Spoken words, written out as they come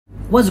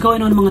What's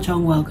going on mga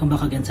Chong? Welcome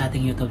back again sa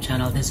ating YouTube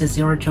channel. This is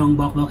your Tsong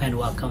Bokbok and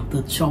welcome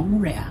to Chong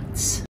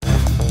Reacts.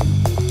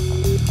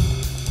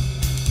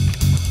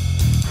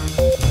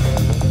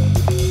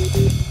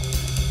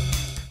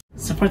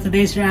 So for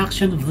today's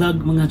reaction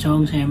vlog mga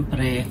Chong,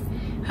 syempre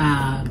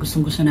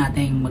gustong-gusto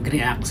nating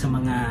mag-react sa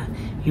mga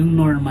yung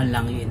normal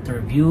lang yung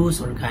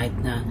interviews or kahit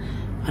na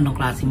anong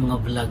klaseng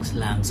mga vlogs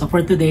lang. So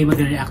for today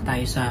mag-react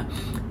tayo sa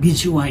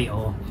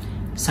BGYO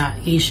sa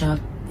Asia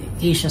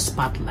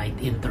Spotlight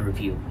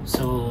interview.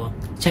 So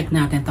check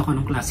natin to kung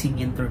anong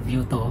klaseng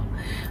interview to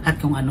at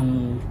kung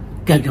anong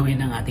gagawin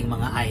ng ating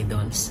mga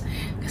idols.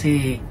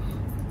 Kasi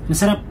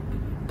masarap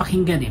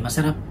pakinggan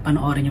masarap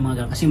panoorin yung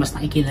mga ganun kasi mas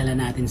nakikilala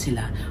natin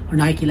sila or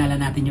nakikilala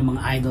natin yung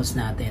mga idols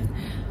natin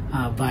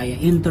via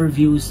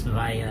interviews,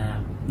 via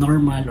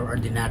normal or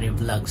ordinary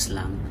vlogs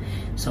lang.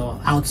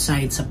 So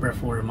outside sa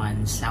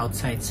performance,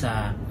 outside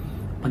sa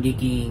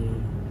pagiging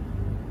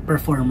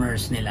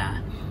performers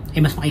nila,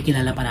 mas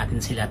makikilala pa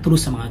natin sila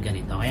through sa mga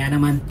ganito. Kaya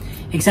naman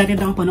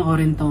excited ako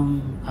panoorin tong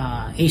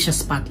Asia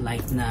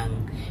Spotlight ng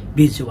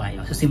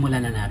BGYO. So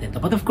simulan na natin to.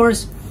 But of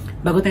course,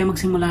 bago tayo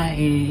magsimula,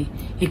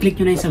 i-click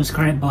nyo na yung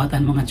subscribe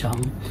button mga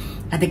Chong.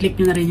 At i-click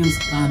nyo na rin yung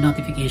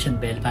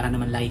notification bell para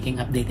naman lagi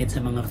kayong updated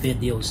sa mga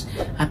videos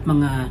at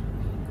mga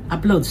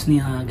uploads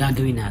na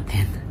gagawin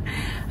natin.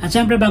 At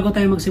syempre bago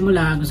tayo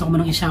magsimula, gusto ko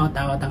munang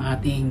i-shoutout ang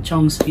ating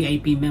Chong's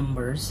VIP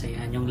members.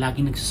 Ayan, yung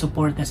laging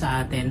nagsusuporta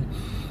sa atin.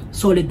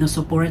 Solid na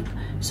support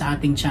sa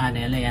ating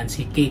channel. Ayan,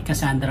 si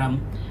Cassandra,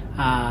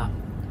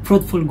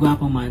 Fruitful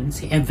Gwapoman,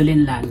 si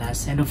Evelyn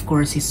Lalas, and of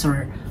course si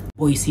Sir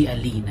Boise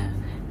Alina.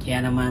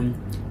 Kaya naman,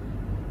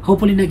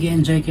 hopefully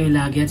nag-enjoy kayo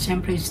lagi at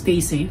syempre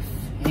stay safe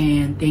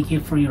and thank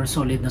you for your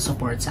solid na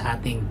support sa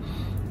ating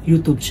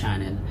YouTube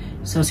channel.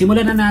 So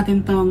simulan na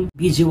natin tong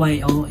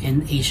BGYO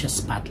and Asia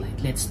Spotlight.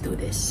 Let's do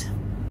this.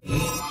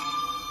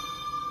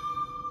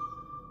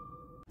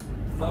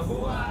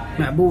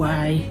 Mabuhay!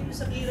 Mabuhay!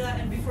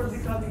 And before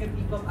becoming a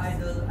P-pop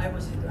idol, I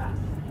was into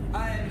acting.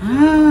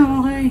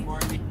 Okay.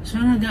 So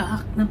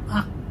nag-act na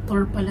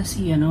actor pala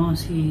si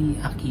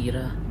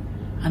Akira.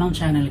 Anong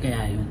channel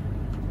kaya yun?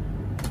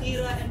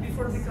 And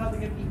before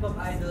becoming a P-pop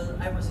idol,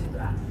 I was into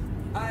acting.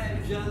 I am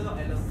Jello,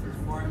 I love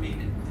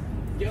performing.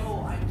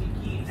 Yo, I'm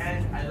Kiki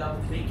and I love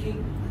baking.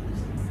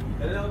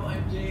 Hello,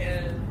 I'm Jay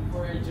and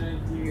before I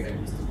joined here, I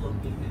used to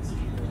compete in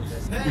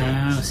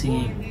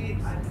See.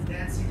 I've been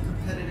dancing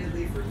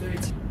competitively for 13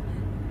 years.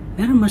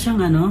 Meron ba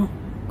siyang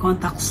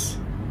contacts?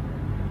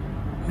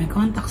 May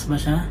contacts ba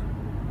siya?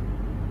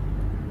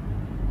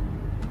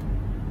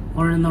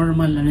 Or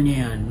normal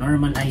niya yan?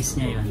 Normal eyes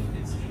niya yun?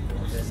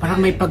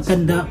 Parang may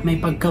pagkanda, may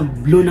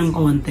pagka-blue ng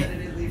konti.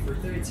 For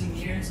 13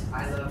 years,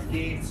 I love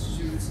games,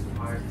 shoes,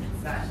 art, and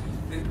fashion.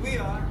 And we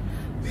are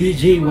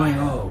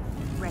BGYO.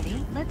 Ready?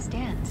 Let's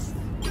dance.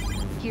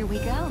 Here we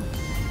go.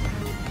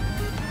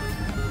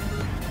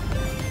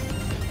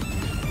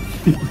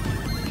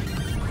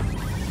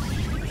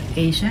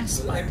 Asia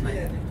Spotlight.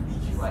 Spotlight.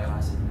 BGYO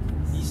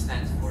B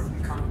stands for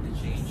becoming the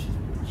change.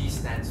 G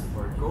stands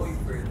for going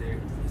further.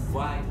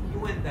 Y,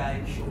 you and I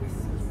showing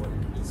you what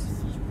it means to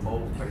be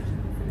original.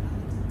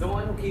 The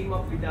one who came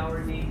up with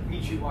our name,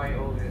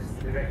 BGYO, is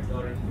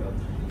director of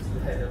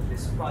the head of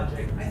this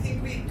project. I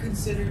think we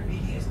consider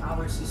BG as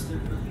our sister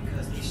group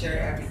because we share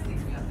everything.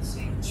 We have the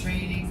same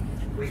training,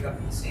 wake up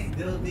in the same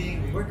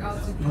building, we work out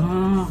together,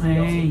 we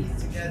also eat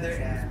together,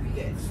 and we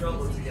get in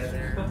trouble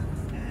together.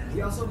 And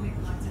we also make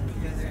content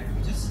together, and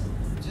we just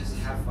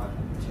have fun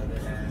with each other.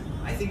 And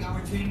I think our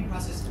training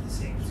process is the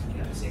same. So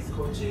we have the same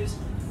coaches,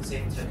 the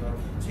same type of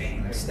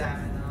training, like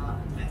stamina,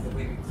 and the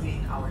way we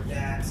clean our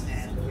dance,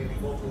 and the way we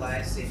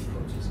vocalize, same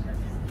coaches.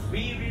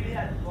 We really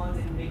had fun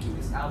in making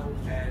this album,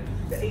 and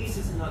the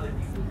Aces and other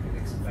people can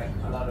expect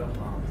a lot of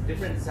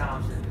different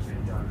sounds and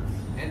different genres.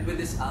 And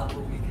with this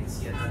album, we can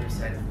see another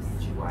side of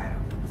BGYO.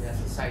 That's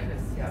a side that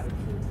we haven't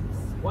shown.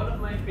 One of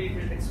my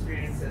favorite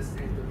experiences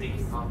into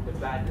making the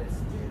Baddest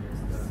is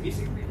the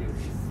music video.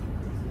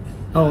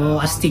 Oo,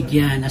 astig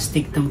yan.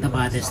 Astig tong The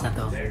Baddest na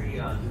to. Very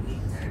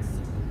unique, and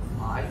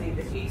I think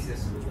the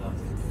Aces will love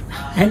it.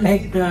 I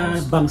like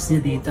the bangs niya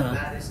dito. The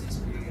baddest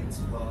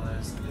experience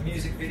was the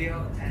music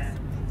video and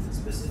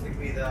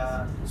specifically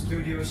the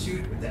studio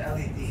shoot with the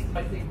LED.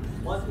 I think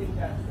one thing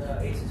that the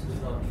Aces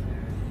will love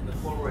and look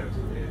forward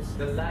to is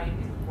the line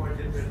in 4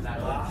 different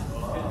languages.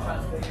 Been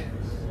translated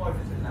to 4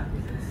 different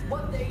languages.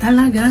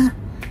 Talaga?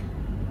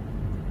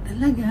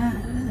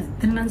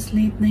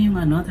 Translate na yung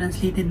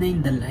translated na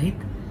yung The Light?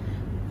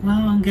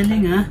 Wow, ang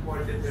galing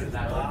 4 different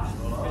languages.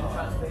 Been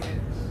translated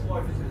to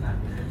 4 different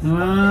languages.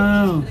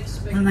 Wow,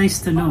 nice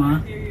to know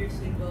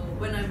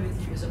When I'm With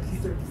You is a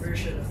cuter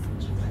version of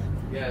BGYO.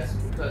 Yes,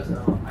 because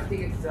I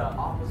think it's the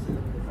opposite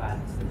of the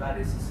Baddest. The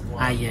Baddest is more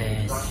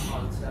yes. dark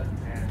concept,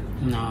 and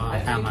No, I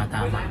think tama.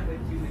 When I'm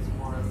With You is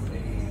more of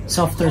a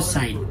Softer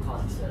side.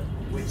 concept.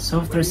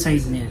 Softer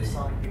side niya. The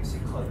song gives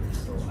you color,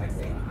 so I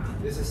think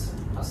this is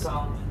a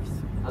song,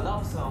 a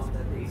love song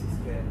that the Aces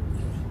can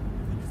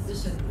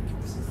Listen,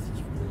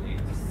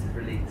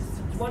 relate.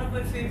 one of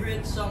my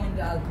favorite songs in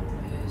the album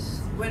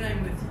is When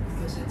I'm With You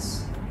because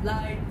it's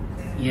light.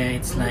 Yeah,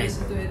 it's When you light.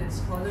 listen to it, it's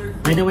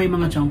colorful. By the way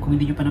mga chong, kung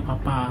hindi nyo pa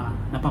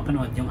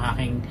napapanood yung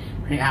aking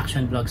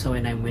reaction vlog sa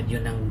When I'm With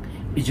You ng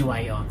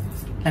BGYO,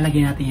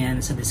 lalagyan natin yan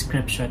sa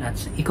description at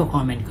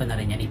i-comment ko na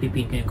rin yan,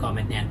 ipipin ko yung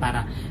comment na yan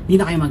para di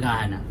na kayo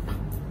maghahanap.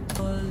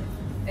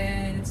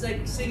 And it's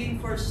like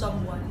singing for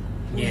someone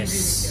who you really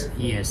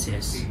care for.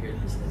 Yes. Favorite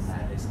is the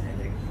saddest. I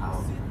like how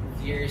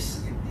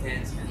fierce,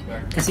 intense, and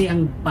dark. Kasi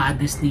ang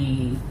baddest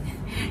ni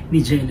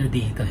Jello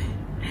dito eh.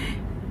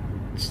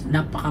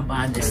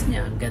 Napaka-baddest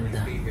niya, ang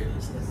ganda. My favorite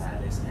is the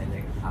saddest. I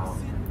like how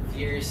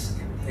fierce,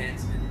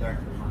 intense, and dark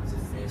the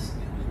concept is.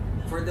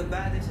 For the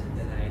baddest in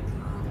the night,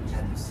 we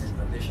had to send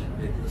audition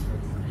videos for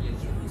the Korean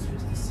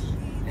producers to see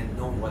and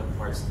know what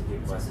parts to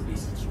give us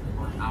based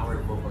on our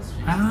vocal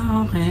strings.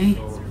 Ah, okay.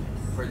 So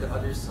for the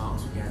other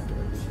songs, we had to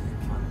audition in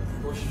front of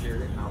Coach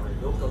Sharon, our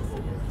local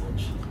vocal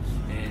coach,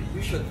 and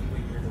usually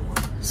when you're the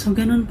one. So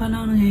ganun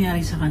pala ang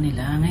nangyayari sa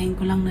kanila. Ngayon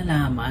ko lang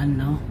nalaman,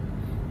 no?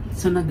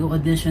 So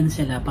nag-audition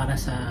sila para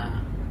sa,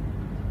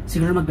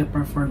 siguro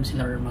magpe-perform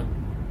sila or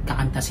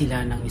magkakanta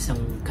sila ng isang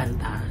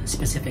kanta,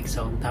 specific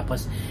song.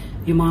 Tapos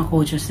yung mga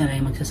coaches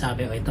nila yung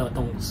magsasabi, oh,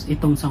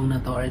 itong song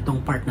na to or itong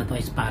part na to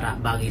is para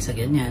bagay sa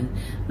ganyan,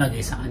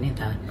 bagay sa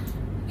kanita.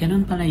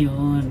 Ganun pala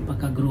yun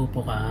pagka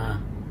grupo ka.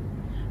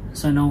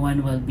 So no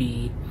one will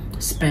be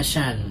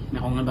special.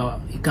 Kung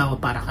ikaw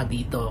para ka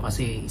dito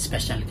kasi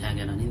special ka,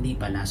 ganun. Hindi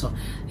pala. So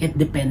it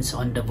depends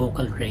on the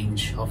vocal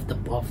range of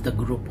the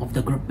group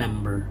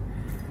member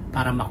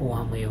para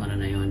makuha mo yung ano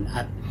na yun.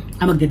 At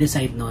ang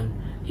magde-decide nun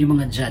yung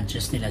mga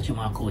judges nila, yung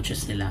mga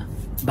coaches nila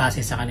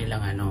base sa kanilang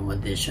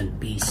audition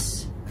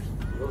piece.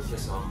 Wrote the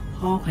song.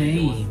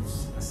 Okay. The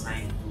ones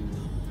assigned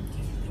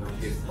to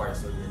give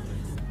parts of it.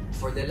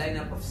 For the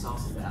lineup of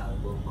songs in the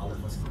album, all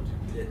of us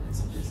contributed and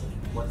suggested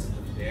what to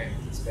put there,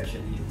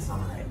 especially in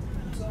songwriting.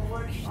 So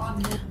working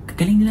on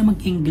Galing nila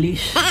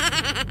mag-English.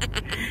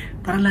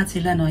 Parang lahat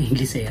sila, no?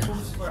 Inglesero.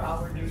 for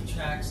our new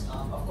tracks.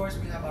 Of course,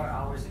 we have our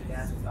hours in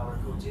dance with our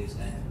coaches,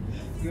 and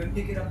we would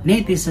pick it up.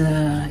 Nate is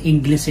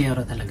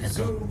Inglesero talaga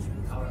to. So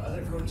our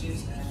other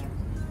coaches, and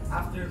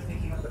after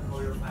picking up the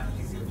choreo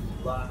family, we would be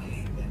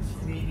blocking and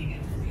cleaning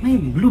and cleaning. May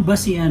blue ba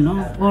si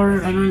or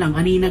ano lang,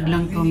 aninag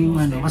lang tong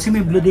kasi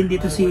may blue din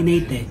dito si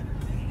Nate eh.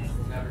 It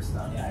never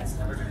stop. Yeah, it's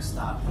never gonna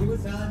stop. We would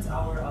balance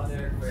our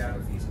other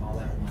choreographies all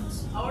at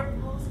once. Our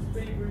most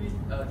favorite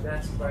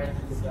dance part in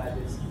the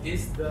baddest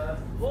is the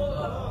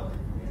whoa.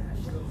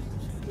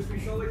 Should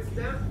we show it to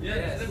them?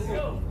 Yes, let's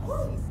go.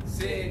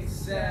 6,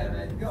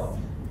 7, go.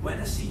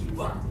 When I see you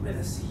walk, when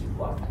I see you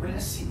walk, when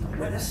I see you walk,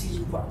 when I see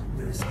you walk,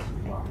 when I see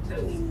you walk,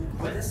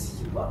 when I see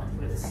you walk,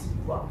 when I see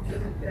you walk,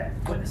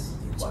 when I see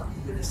you walk,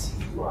 when I see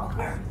you walk.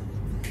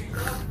 We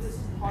love this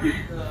part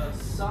of the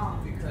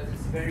song because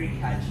it's very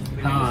catchy.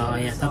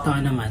 Yeah,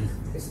 totoo naman.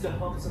 It's the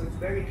hook, so it's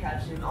very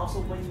catchy, and also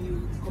when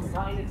you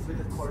combine it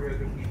with the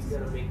choreography, it's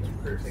gonna make the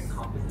perfect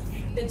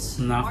combination. It's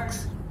Knock. our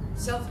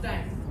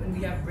self-time. When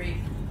we have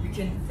break, we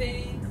can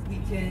think, we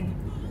can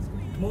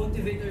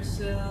motivate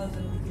ourselves,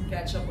 and we can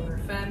catch up on our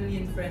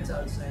family and friends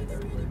outside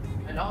our work.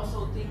 And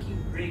also taking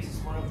breaks is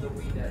one of the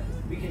ways that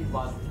we can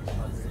bond with each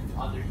other and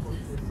other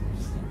coaches.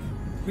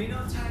 We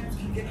know times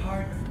can get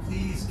hard, but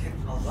please get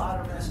a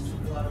lot of rest,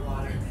 drink a lot of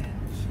water, and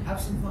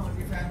have some fun with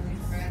your family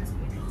and friends.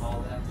 Maybe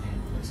call them and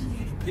listen to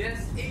you.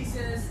 Yes,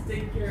 aces,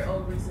 take care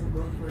always and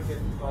don't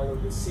forget to follow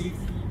the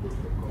safety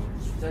protocol.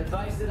 The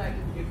advice that I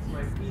can give to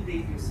my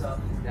pre-debut self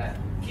is that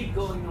keep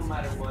going no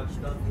matter what,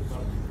 don't give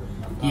up.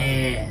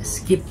 Yes,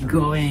 keep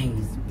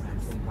going.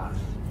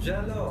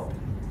 Jello,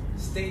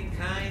 stay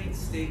kind,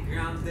 stay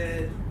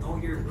grounded, know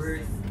your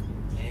worth,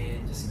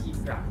 and just keep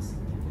practicing.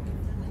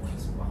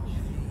 Just watch.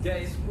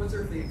 Guys, what's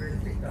your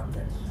favorite TikTok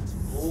dance?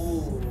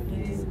 Oh.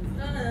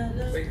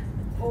 Wait.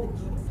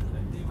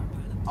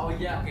 Oh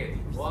yeah,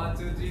 okay. 1,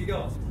 2, 3,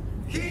 go.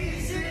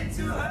 He's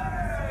into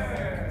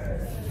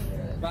her.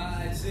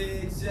 5,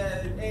 6,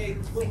 7,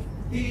 8. Boom.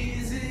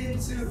 He's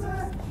into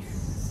her.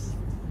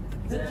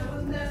 There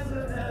will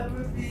never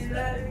ever be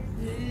like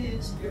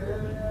this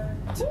girl.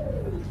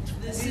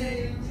 This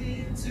ain't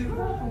into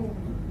her.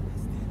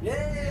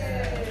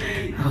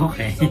 Yay!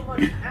 Okay. Thank you so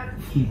much,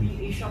 MTV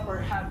Asia, for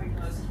having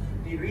us.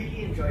 We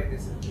really enjoyed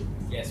this.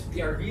 Yes,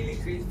 we are really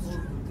grateful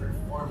to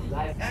perform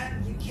live.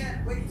 And we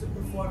can't wait to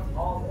perform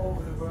all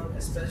over the world,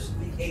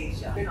 especially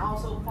Asia. You can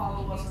also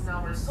follow us on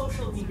our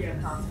social media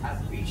accounts at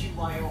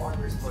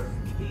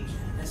BGYO_page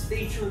and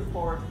stay tuned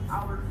for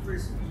our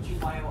first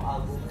BGYO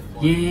album.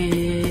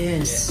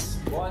 Yes.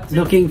 1,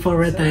 2, Looking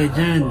forward tayo 7,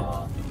 dyan.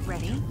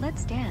 Ready?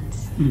 Let's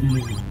dance.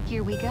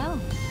 Here we go.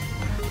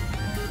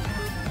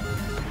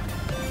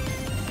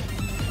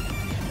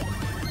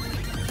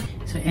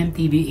 So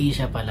MTV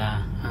Asia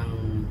pala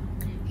ang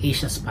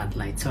Asia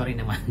Spotlight. Sorry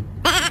naman.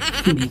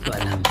 Hindi ko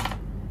alam.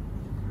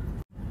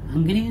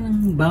 Ang galing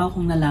ng bago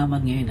kong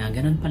nalaman ngayon ha.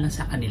 Ganun pala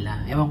sa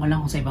kanila. Ewan ko lang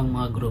kung sa ibang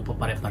mga grupo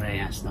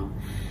pare-parehas, no?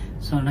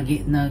 So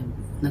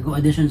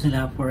nag-audition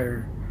sila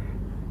for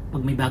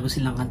pag may bago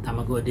silang kanta,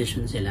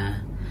 mag-audition sila.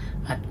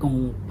 At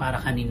kung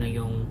para kanino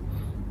yung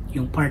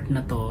yung part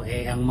na to,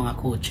 ang mga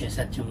coaches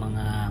at yung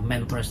mga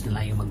mentors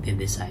nila yung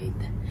magde-decide.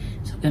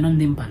 So,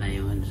 ganun din pala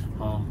yun.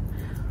 So,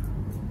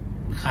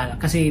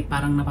 kasi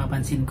parang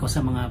napapansin ko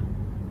sa mga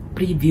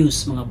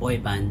previous mga boy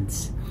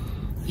bands,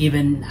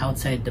 even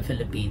outside the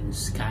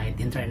Philippines, kahit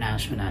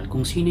international,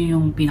 kung sino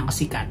yung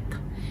pinakasikat,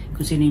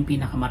 kung sino yung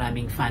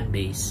pinakamaraming fan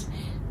base,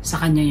 sa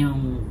kanya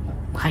yung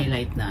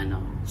highlight na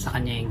sa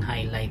kanya yung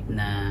highlight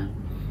na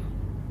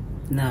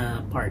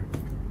part.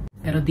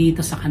 Pero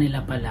dito sa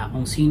kanila pala,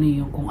 kung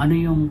ano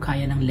yung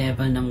kaya ng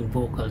level ng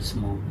vocals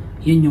mo,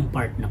 yun yung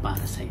part na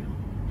para sa'yo.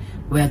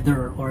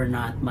 Whether or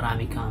not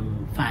marami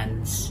kang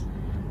fans,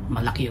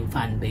 malaki yung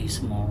fan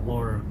base mo,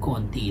 or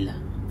konti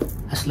lang.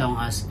 As long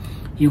as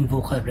yung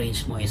vocal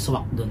range mo is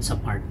swak dun sa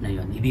part na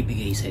yun,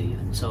 ibibigay sa'yo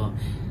yun. So,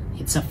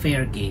 it's a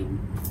fair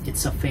game.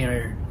 It's a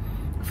fair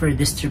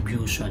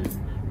distribution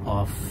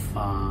of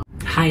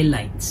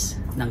highlights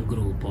ng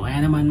grupo.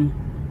 Kaya naman,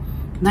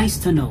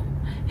 nice to know.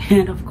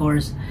 And of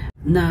course,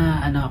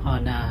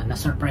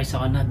 na-surprise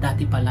ako na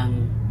dati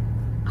palang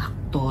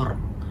aktor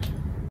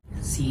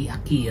si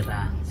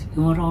Akira.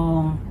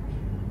 Siguro,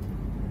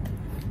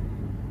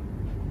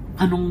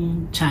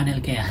 anong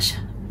channel kaya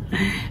siya?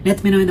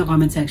 Let me know in the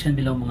comment section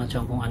below mga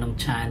chong kung anong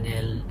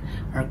channel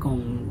or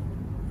kung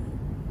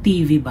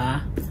TV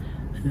ba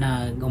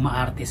na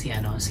umaarte si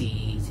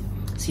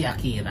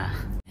Akira.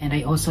 And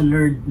I also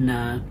learned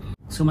na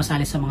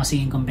sumasali sa mga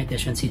singing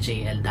competition si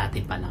JL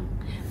dati pa lang.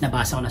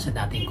 Nabasa ko na sa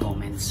dating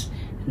comments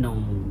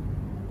nung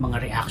mga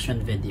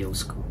reaction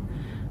videos ko.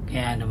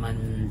 Kaya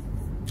naman,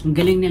 ang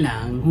galing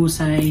nila, ang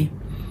husay,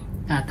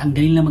 at ang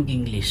galing na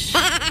mag-English.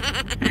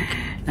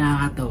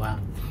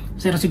 Nakakatawa.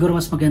 Pero siguro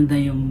mas maganda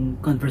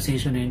yung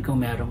conversation na yun kung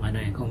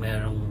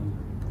merong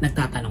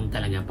nagtatanong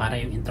talaga para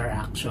yung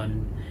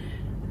interaction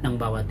ng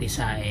bawat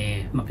isa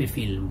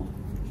mapifeel mo.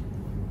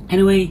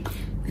 Anyway,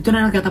 dito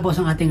na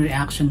nagtatapos ang ating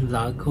reaction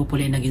vlog.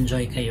 Hopefully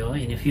nag-enjoy kayo,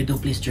 and if you do,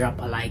 please drop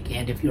a like,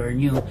 and if you are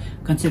new,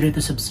 consider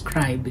to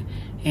subscribe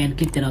and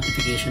click the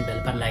notification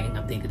bell para laging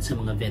updated sa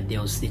mga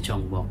videos ni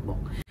Tsong Bokbok.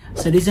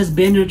 So this has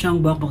been your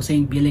Tsong Bokbok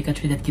saying be like a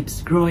tree that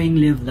keeps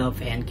growing, live, love,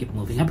 and keep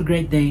moving. Have a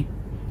great day.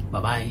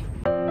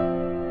 Bye-bye.